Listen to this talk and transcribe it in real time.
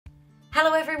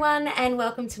Hello everyone and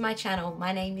welcome to my channel.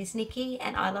 My name is Nikki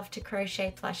and I love to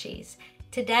crochet plushies.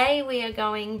 Today we are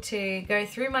going to go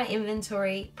through my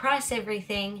inventory, price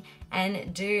everything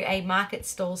and do a market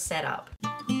stall setup.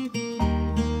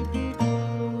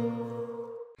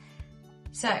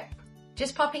 So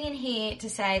just popping in here to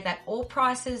say that all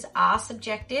prices are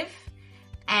subjective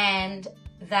and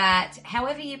that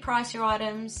however you price your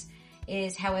items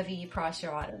is however you price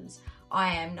your items.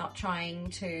 I am not trying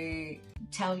to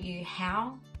tell you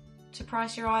how to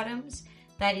price your items.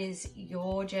 That is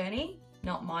your journey,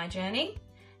 not my journey.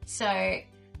 So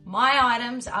my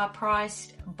items are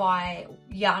priced by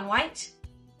yarn weight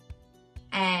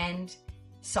and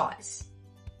size.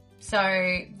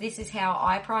 So this is how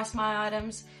I price my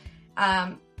items.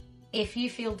 If you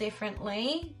feel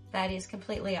differently, that is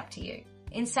completely up to you.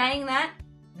 In saying that,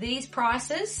 these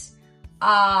prices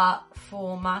are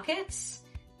for markets,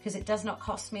 because it does not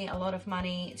cost me a lot of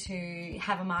money to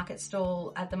have a market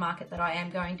stall at the market that I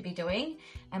am going to be doing.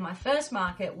 And my first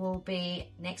market will be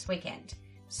next weekend.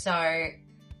 So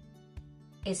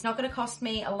it's not going to cost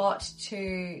me a lot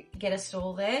to get a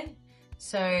stall there.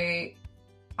 So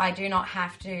I do not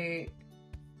have to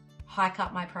hike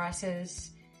up my prices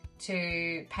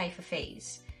to pay for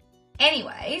fees.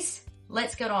 Anyways,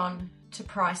 let's get on to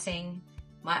pricing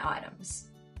my items.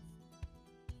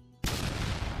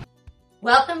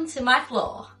 Welcome to my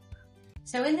floor.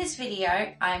 So in this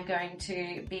video, I'm going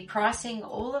to be pricing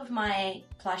all of my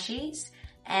plushies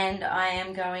and I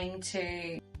am going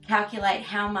to calculate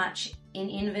how much in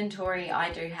inventory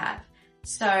I do have.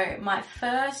 So my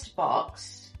first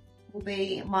box will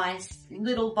be my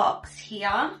little box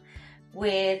here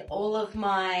with all of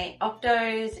my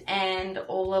OCTOs and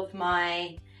all of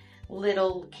my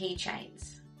little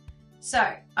keychains.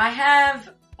 So I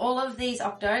have all of these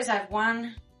OCTOs. I have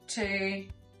 1, 2,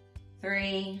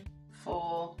 3,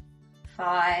 4,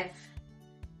 5,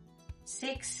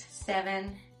 6,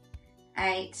 7,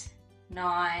 8,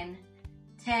 9,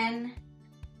 10,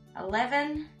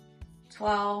 11,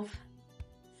 12,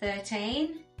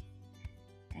 13,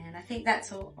 and I think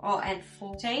that's all, and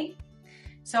 14.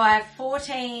 So I have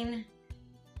 14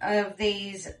 of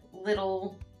these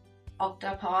little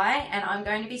octopi and I'm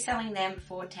going to be selling them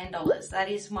for $10. That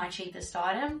is my cheapest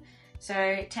item. So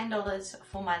 $10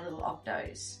 for my little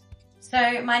octos.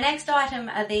 So my next item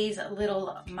are these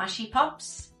little mushy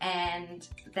pops and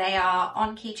they are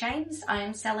on keychains. I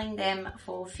am selling them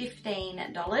for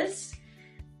 $15.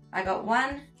 I got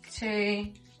 1, 2,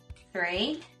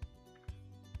 3,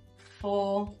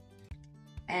 4,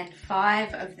 and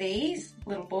 5 of these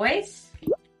little boys.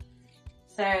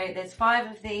 So there's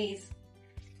 5 of these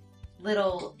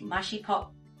little mushy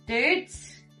pop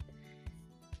dudes.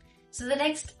 So the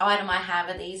next item I have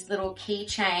are these little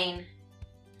keychain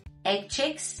egg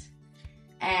chicks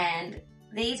and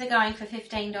these are going for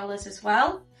 $15 as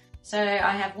well. So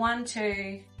I have 1,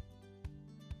 2,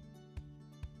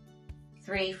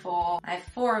 3, 4. I have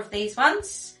 4 of these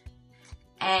ones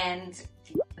and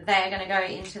they're going to go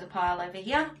into the pile over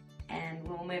here and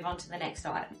we'll move on to the next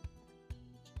item.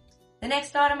 The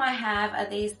next item I have are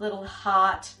these little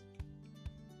heart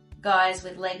guys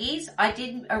with leggies. I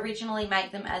did originally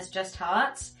make them as just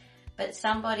hearts, but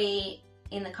somebody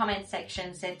in the comment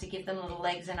section said to give them little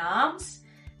legs and arms.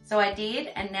 So I did,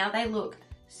 and now they look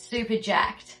super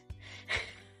jacked.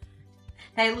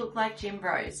 They look like gym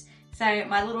bros. So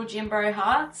my little gym bro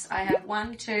hearts, I have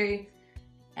 1, 2,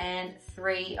 and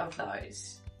 3 of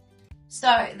those.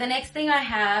 So the next thing I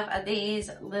have are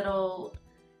these little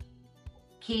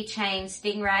keychain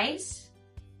stingrays,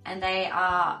 and they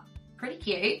are pretty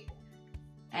cute.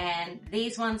 And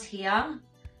these ones here,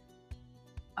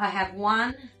 I have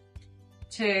 1,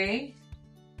 2,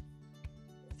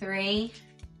 3,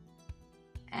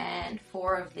 and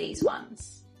 4 of these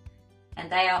ones. And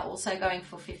they are also going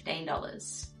for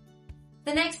 $15.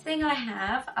 The next thing I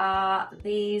have are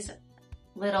these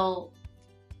little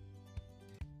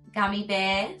gummy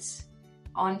bears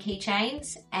on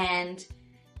keychains, and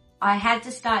I had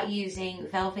to start using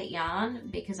velvet yarn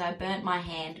because I burnt my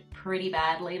hand pretty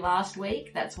badly last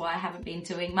week. That's why I haven't been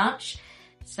doing much.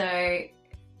 So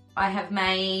I have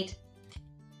made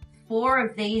 4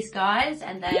 of these guys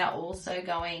and they are also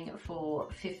going for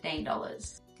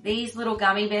 $15. These little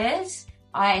gummy bears,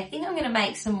 I think I'm going to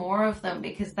make some more of them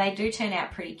because they do turn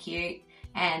out pretty cute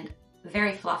and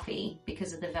very fluffy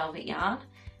because of the velvet yarn.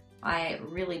 I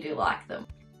really do like them.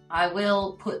 I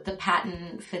will put the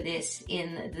pattern for this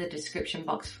in the description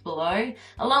box below,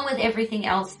 along with everything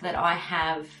else that I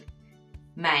have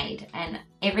made. And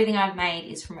everything I've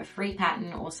made is from a free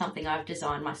pattern or something I've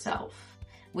designed myself,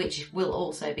 which will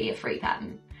also be a free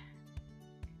pattern.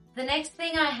 The next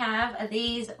thing I have are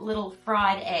these little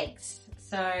fried eggs.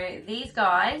 So these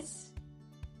guys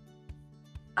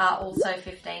are also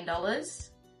 $15.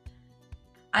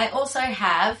 I also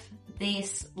have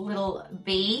this little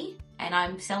bee and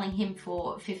I'm selling him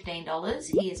for $15.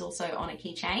 He is also on a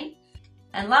keychain.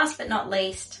 And last but not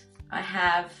least, I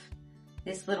have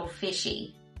this little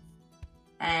fishy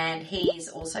and he's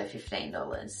also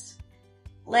 $15.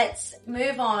 Let's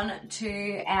move on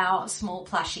to our small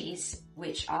plushies,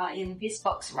 which are in this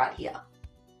box right here.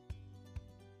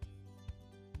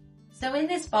 So in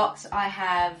this box, I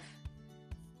have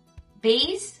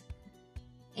bees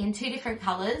in two different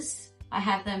colors. I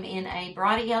have them in a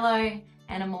brighter yellow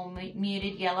and a more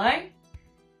muted yellow.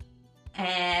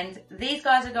 And these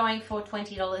guys are going for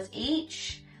 $20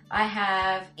 each. I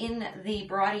have in the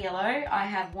brighter yellow, I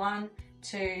have 1,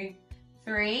 2,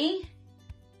 3,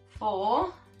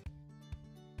 4,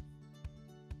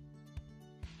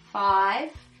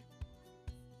 5,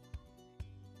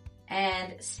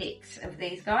 and 6 of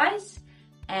these guys.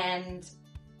 And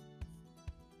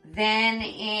then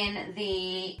in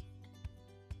the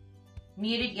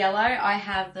muted yellow, I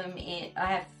have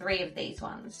 3 of these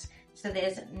ones. So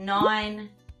there's 9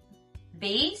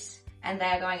 bees and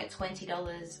they're going at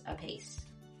 $20 a piece.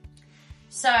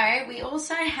 So we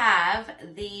also have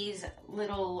these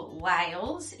little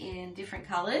whales in different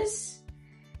colors.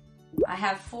 I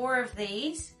have 4 of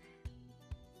these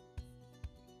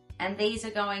and these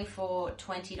are going for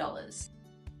 $20.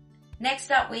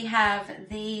 Next up we have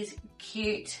these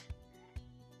cute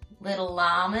little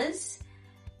llamas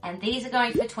and these are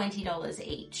going for $20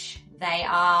 each. They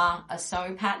are a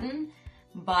sew pattern,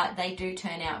 but they do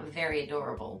turn out very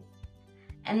adorable.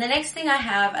 And the next thing I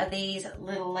have are these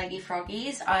little Leggy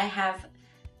Froggies. I have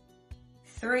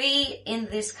 3 in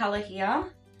this color here,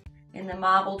 in the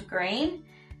marbled green.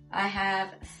 I have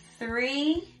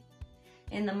 3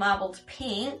 in the marbled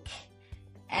pink,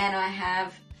 and I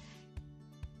have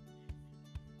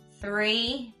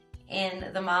 3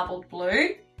 in the marbled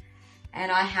blue,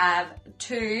 and I have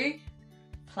 2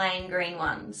 plain green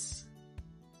ones.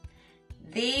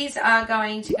 These are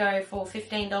going to go for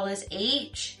 $15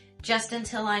 each, just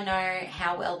until I know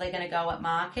how well they're going to go at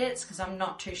markets, because I'm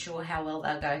not too sure how well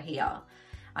they'll go here.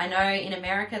 I know in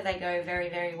America they go very,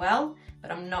 very well,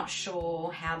 but I'm not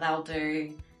sure how they'll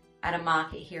do at a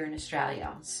market here in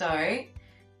Australia. So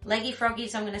Leggy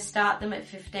Froggies, I'm going to start them at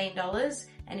 $15,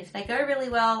 and if they go really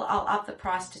well, I'll up the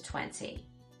price to $20.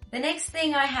 The next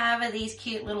thing I have are these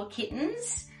cute little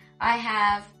kittens. I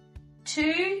have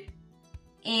 2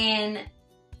 in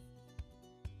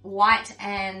white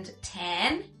and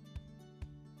tan.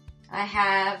 I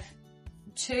have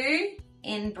 2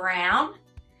 in brown,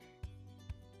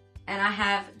 and I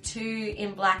have 2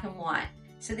 in black and white.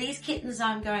 So these kittens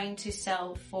I'm going to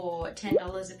sell for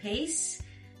 $10 a piece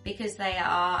because they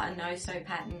are a no-sew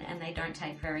pattern and they don't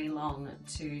take very long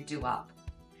to do up.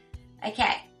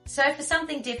 Okay, so for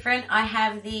something different, I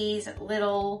have these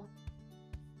little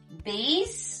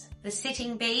bees, the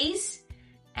sitting bees,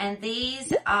 and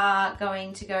these are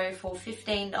going to go for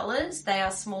 $15. They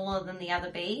are smaller than the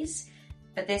other bees,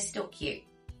 but they're still cute.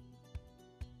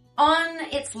 On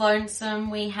its lonesome,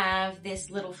 we have this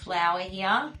little flower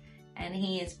here, and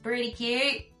he is pretty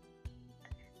cute.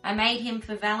 I made him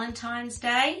for Valentine's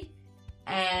Day,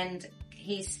 and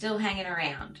he's still hanging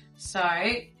around. So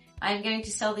I'm going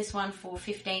to sell this one for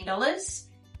 $15.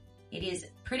 It is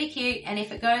pretty cute, and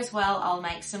if it goes well, I'll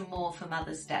make some more for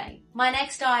Mother's Day. My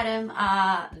next item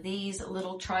are these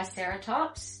little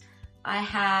Triceratops. I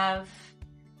have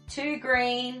 2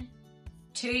 green,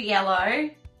 2 yellow,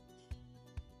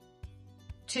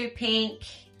 2 pink,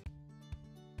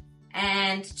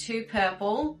 and 2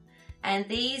 purple, and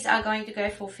these are going to go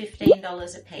for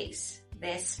 $15 a piece.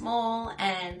 They're small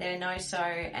and they're no-sew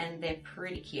and they're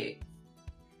pretty cute.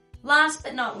 Last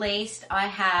but not least, I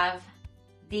have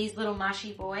these little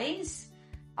mushy boys.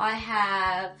 I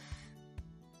have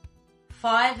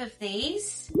 5 of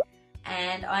these,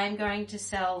 and I'm going to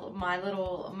sell my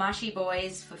little mushy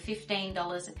boys for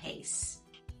 $15 a piece.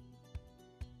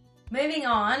 Moving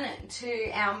on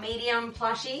to our medium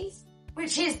plushies,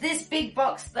 which is this big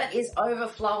box that is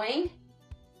overflowing.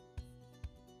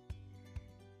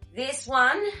 This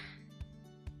one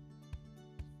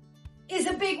is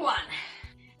a big one.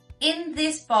 In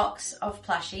this box of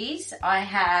plushies, I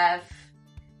have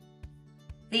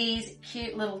these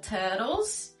cute little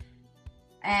turtles,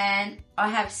 and I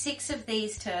have 6 of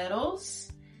these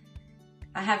turtles.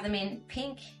 I have them in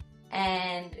pink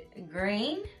and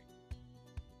green,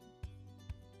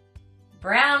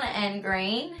 brown and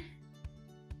green,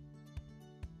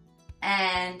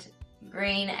 and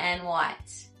green and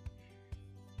white.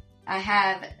 I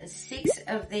have 6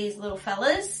 of these little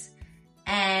fellas,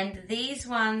 and these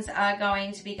ones are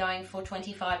going to be going for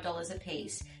 $25 a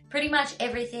piece. Pretty much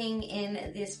everything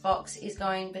in this box is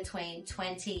going between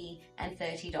 $20 and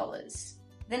 $30.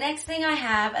 The next thing I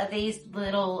have are these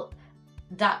little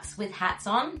ducks with hats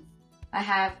on. I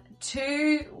have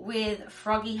 2 with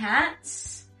froggy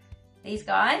hats, these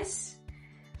guys.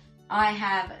 I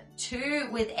have 2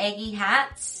 with eggy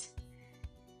hats,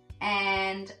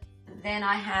 and then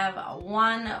I have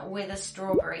 1 with a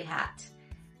strawberry hat.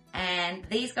 And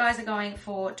these guys are going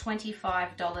for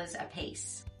 $25 a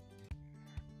piece.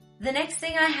 The next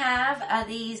thing I have are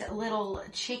these little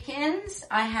chickens.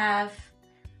 I have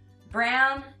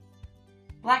brown,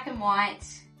 black and white,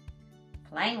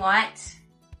 plain white,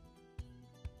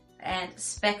 and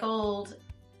speckled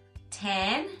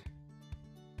tan.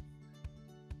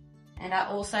 And I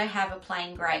also have a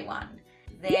plain grey one.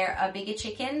 They're a bigger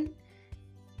chicken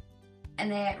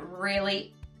and they're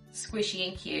really squishy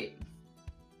and cute.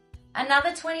 Another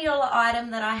 $20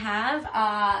 item that I have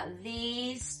are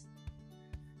these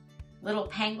little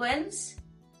penguins,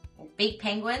 or big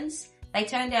penguins. They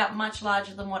turned out much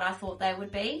larger than what I thought they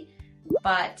would be,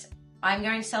 but I'm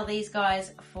going to sell these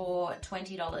guys for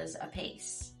 $20 a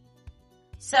piece.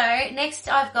 So next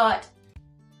I've got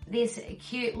this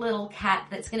cute little cat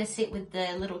that's going to sit with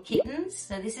the little kittens.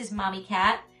 So this is Mummy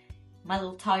Cat, my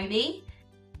little Toby.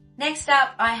 Next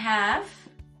up I have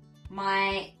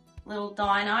my little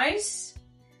dinos,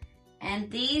 and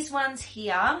these ones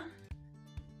here,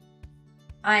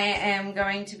 I am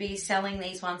going to be selling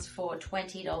these ones for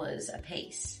 $20 a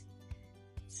piece.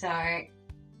 So I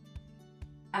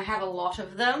have a lot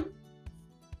of them.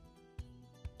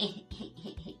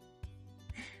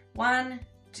 1,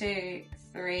 2,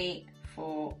 3,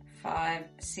 4, 5,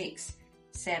 6,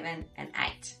 7, and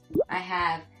 8. I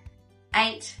have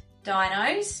 8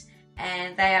 dinos,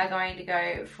 and they are going to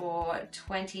go for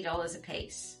 $20 a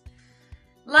piece.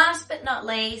 Last but not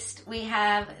least, we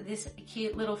have this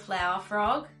cute little flower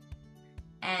frog,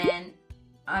 and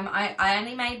I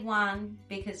only made one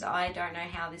because I don't know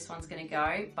how this one's going to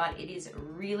go, but it is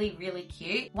really, really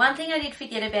cute. One thing I did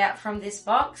forget about from this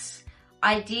box,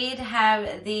 I did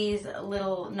have these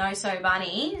little no-sew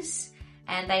bunnies,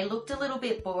 and they looked a little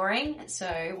bit boring,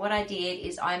 so what I did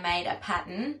is I made a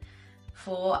pattern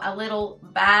for a little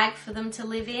bag for them to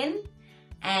live in.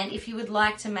 And if you would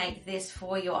like to make this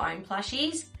for your own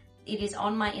plushies, it is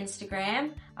on my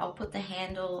Instagram. I'll put the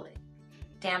handle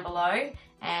down below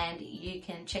and you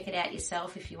can check it out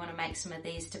yourself if you want to make some of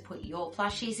these to put your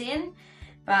plushies in.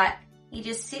 But he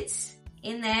just sits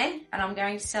in there, and I'm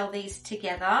going to sell these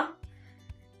together.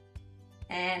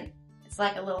 And it's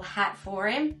like a little hat for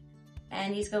him,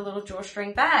 and he's got a little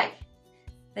drawstring bag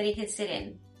that he can sit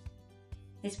in.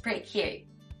 It's pretty cute.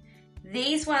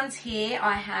 These ones here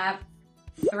I have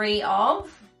 3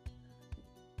 of.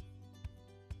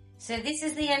 So this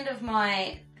is the end of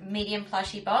my medium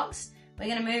plushie box. We're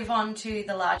going to move on to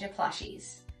the larger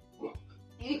plushies.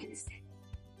 You can see.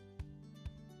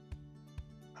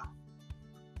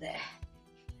 There.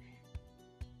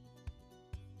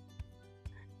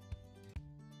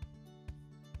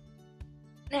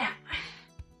 Now,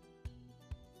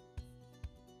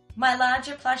 my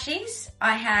larger plushies,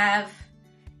 I have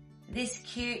this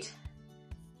cute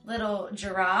little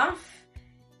giraffe,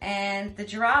 and the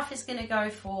giraffe is going to go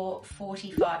for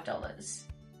 $45.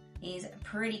 He's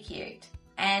pretty cute,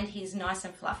 and he's nice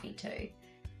and fluffy too.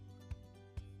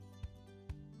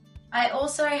 I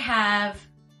also have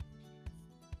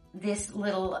this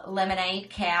little lemonade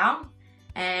cow,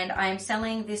 and I'm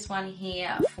selling this one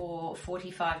here for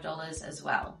 $45 as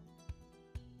well.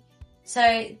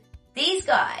 So these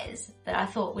guys that I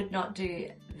thought would not do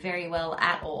very well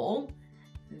at all,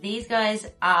 these guys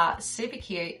are super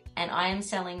cute, and I am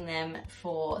selling them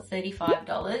for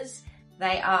 $35.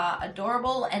 They are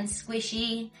adorable and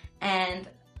squishy, and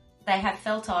they have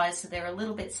felt eyes, so they're a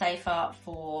little bit safer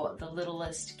for the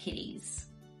littlest kitties.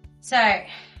 So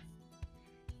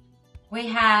we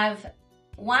have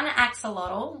one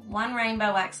axolotl, one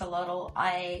rainbow axolotl.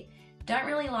 I don't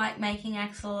really like making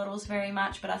axolotls very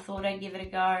much, but I thought I'd give it a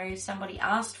go. Somebody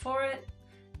asked for it,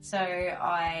 so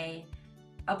I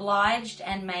obliged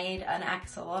and made an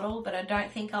axolotl, but I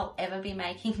don't think I'll ever be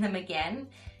making them again.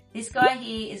 This guy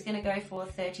here is going to go for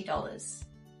 $30.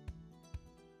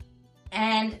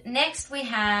 And next we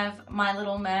have my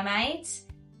little mermaids.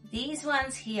 These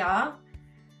ones here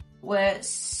were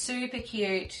super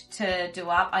cute to do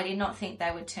up. I did not think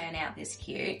they would turn out this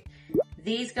cute.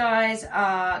 These guys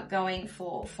are going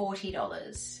for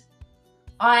 $40.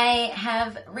 I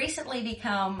have recently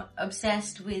become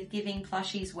obsessed with giving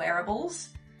plushies wearables.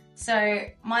 So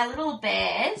my little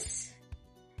bears,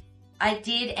 I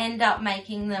did end up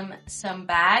making them some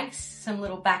bags, some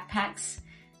little backpacks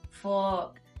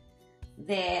for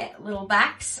their little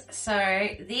backs. So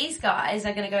these guys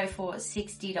are going to go for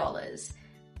 $60.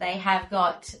 They have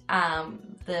got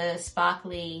the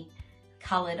sparkly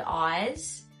coloured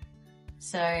eyes.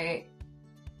 So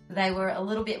they were a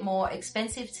little bit more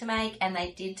expensive to make and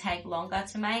they did take longer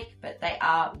to make, but they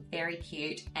are very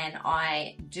cute and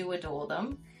I do adore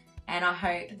them. And I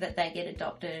hope that they get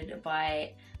adopted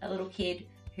by a little kid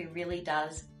who really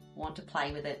does want to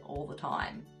play with it all the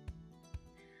time.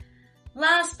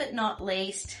 Last but not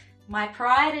least, my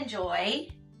pride and joy,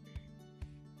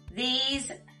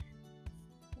 these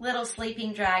little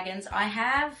sleeping dragons. I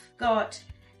have got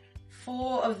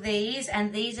 4 of these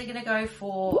and these are going to go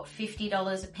for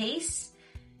 $50 a piece.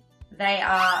 They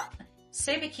are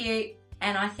super cute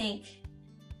and I think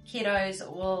kiddos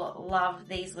will love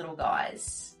these little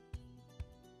guys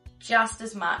just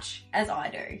as much as I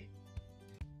do.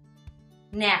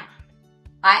 Now,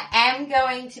 I am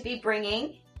going to be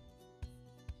bringing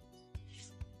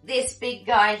this big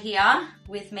guy here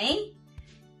with me,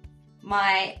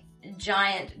 my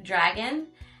giant dragon,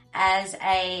 as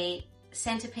a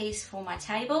centerpiece for my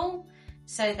table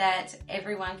so that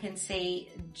everyone can see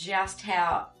just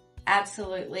how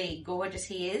absolutely gorgeous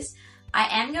he is.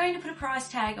 I am going to put a price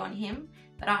tag on him,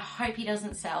 but I hope he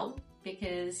doesn't sell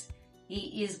because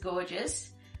he is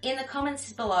gorgeous. In the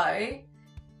comments below,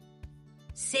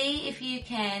 see if you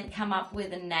can come up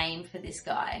with a name for this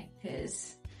guy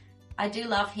because I do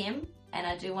love him and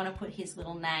I do want to put his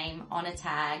little name on a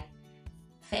tag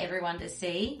for everyone to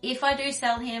see. If I do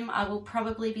sell him, I will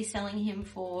probably be selling him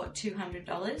for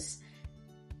 $200.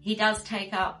 He does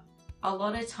take up a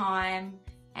lot of time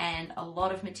and a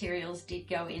lot of materials did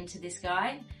go into this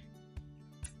guy,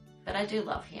 but I do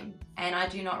love him and I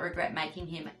do not regret making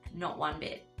him, not one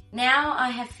bit. Now I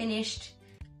have finished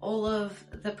all of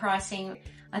the pricing.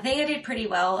 I think I did pretty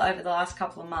well over the last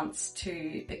couple of months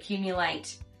to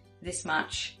accumulate this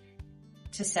much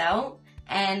to sell,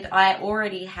 and I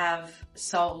already have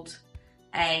sold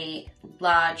a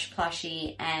large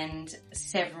plushie and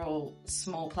several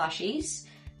small plushies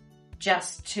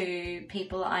just to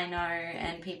people I know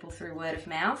and people through word of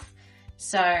mouth.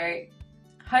 So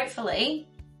hopefully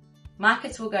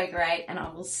markets will go great and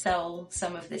I will sell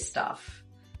some of this stuff.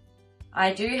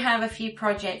 I do have a few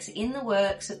projects in the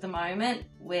works at the moment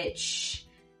which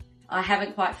I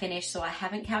haven't quite finished, so I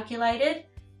haven't calculated.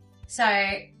 So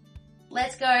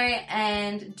let's go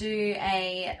and do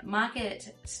a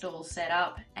market stall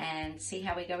setup and see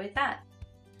how we go with that.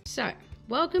 So,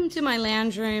 welcome to my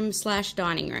lounge room /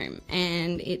 dining room,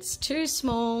 and it's too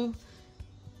small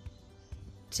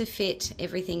to fit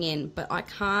everything in, but I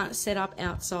can't set up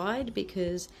outside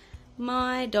because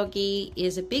my doggy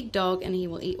is a big dog and he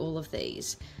will eat all of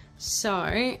these.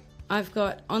 So I've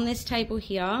got on this table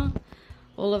here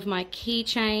all of my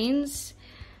keychains,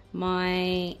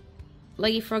 my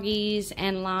Leggy Froggies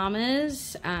and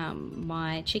llamas,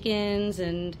 my chickens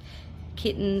and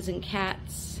kittens and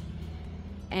cats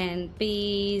and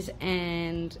bees,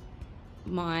 and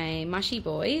my mushy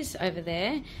boys over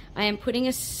there. I am putting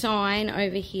a sign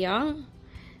over here.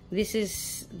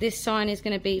 This sign is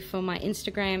going to be for my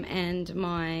Instagram and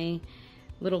my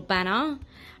little banner.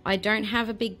 I don't have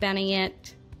a big banner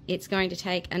yet. It's going to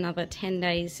take another 10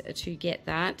 days to get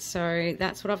that, so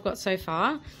that's what I've got so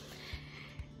far.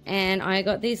 And I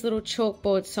got these little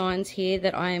chalkboard signs here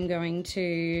that I am going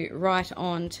to write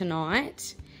on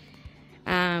tonight.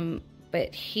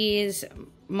 But here's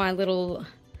my little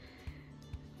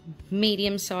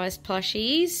medium-sized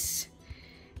plushies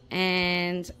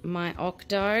and my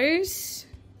OCTOs,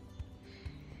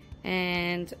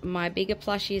 and my bigger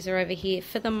plushies are over here.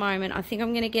 For the moment, I think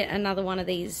I'm going to get another one of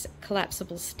these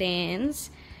collapsible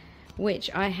stands, which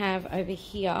I have over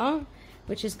here,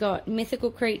 which has got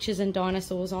mythical creatures and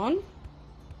dinosaurs on.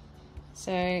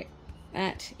 So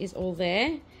that is all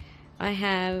there. I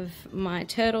have my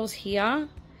turtles here,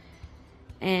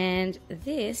 and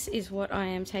this is what I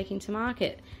am taking to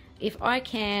market. If I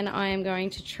can, I am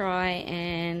going to try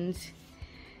and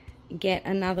get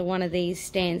another one of these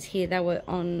stands here. They were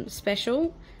on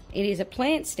special. It is a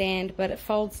plant stand, but it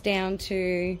folds down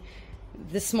to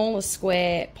the smallest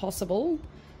square possible.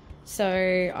 So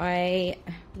it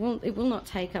will not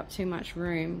take up too much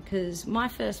room because my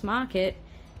first market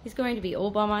is going to be all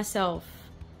by myself.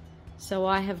 So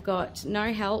I have got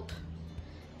no help.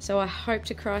 So I hope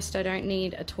to Christ I don't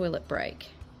need a toilet break.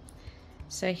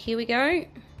 So here we go.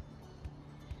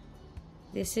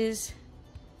 This is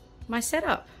my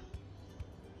setup.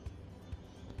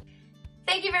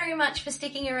 Thank you very much for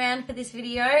sticking around for this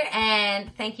video,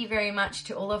 and thank you very much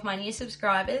to all of my new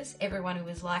subscribers, everyone who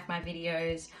has liked my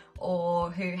videos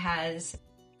or who has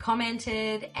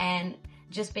commented and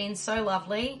just been so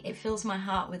lovely. It fills my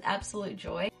heart with absolute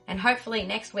joy, and hopefully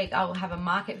next week I will have a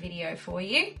market video for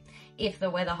you if the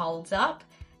weather holds up.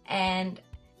 And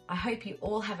I hope you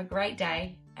all have a great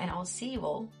day, and I'll see you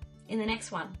all in the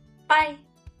next one. Bye!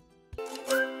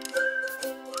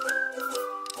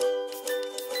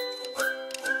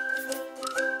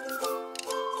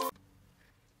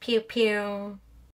 Pew pew.